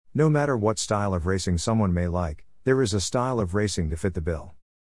No matter what style of racing someone may like, there is a style of racing to fit the bill.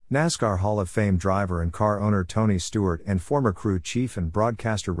 NASCAR Hall of Fame driver and car owner Tony Stewart and former crew chief and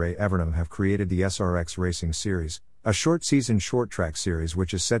broadcaster Ray Evernham have created the SRX Racing Series, a short-season short-track series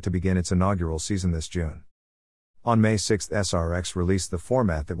which is set to begin its inaugural season this June. On May 6, SRX released the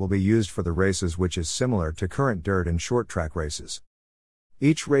format that will be used for the races, which is similar to current dirt and short-track races.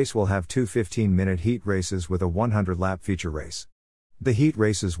 Each race will have two 15-minute heat races with a 100-lap feature race. The heat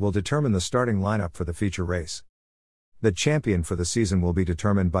races will determine the starting lineup for the feature race. The champion for the season will be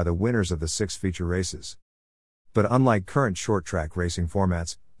determined by the winners of the 6 feature races. But unlike current short-track racing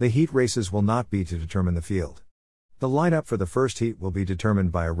formats, the heat races will not be to determine the field. The lineup for the first heat will be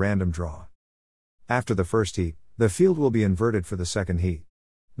determined by a random draw. After the first heat, the field will be inverted for the second heat.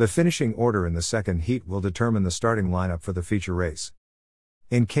 The finishing order in the second heat will determine the starting lineup for the feature race.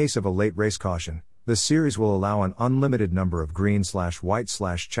 In case of a late race caution, the series will allow an unlimited number of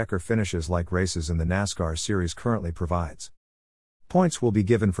green/white/checker finishes like races in the NASCAR series currently provides. Points will be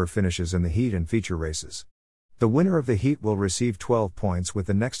given for finishes in the heat and feature races. The winner of the heat will receive 12 points, with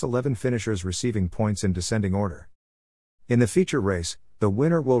the next 11 finishers receiving points in descending order. In the feature race, the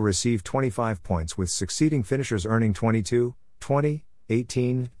winner will receive 25 points, with succeeding finishers earning 22, 20,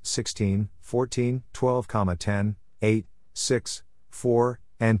 18, 16, 14, 12, 10, 8, 6, 4,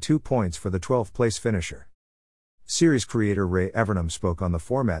 and 2 points for the 12th place finisher. Series creator Ray Evernham spoke on the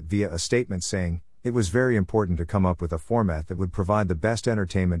format via a statement saying, "It was very important to come up with a format that would provide the best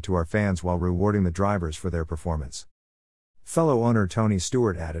entertainment to our fans while rewarding the drivers for their performance." Fellow owner Tony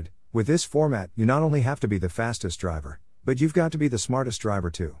Stewart added, "With this format, you not only have to be the fastest driver, but you've got to be the smartest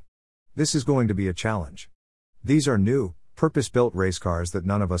driver too. This is going to be a challenge. These are new, purpose-built race cars that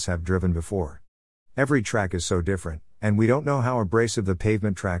none of us have driven before. Every track is so different, and we don't know how abrasive the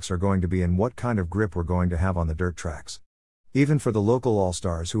pavement tracks are going to be and what kind of grip we're going to have on the dirt tracks. Even for the local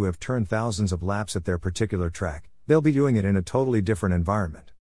all-stars who have turned thousands of laps at their particular track, they'll be doing it in a totally different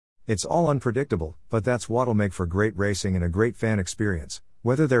environment. It's all unpredictable, but that's what'll make for great racing and a great fan experience,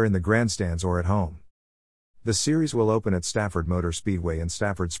 whether they're in the grandstands or at home." The series will open at Stafford Motor Speedway in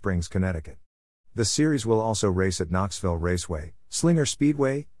Stafford Springs, Connecticut. The series will also race at Knoxville Raceway, Slinger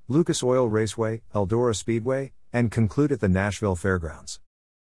Speedway, Lucas Oil Raceway, Eldora Speedway, and conclude at the Nashville Fairgrounds.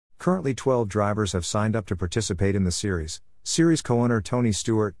 Currently 12 drivers have signed up to participate in the series. Series co-owner Tony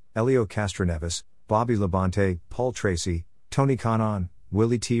Stewart, Elio Castroneves, Bobby Labonte, Paul Tracy, Tony Kanaan,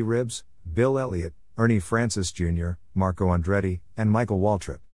 Willie T. Ribbs, Bill Elliott, Ernie Francis Jr., Marco Andretti, and Michael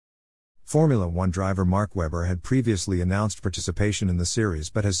Waltrip. Formula One driver Mark Webber had previously announced participation in the series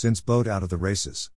but has since bowed out of the races.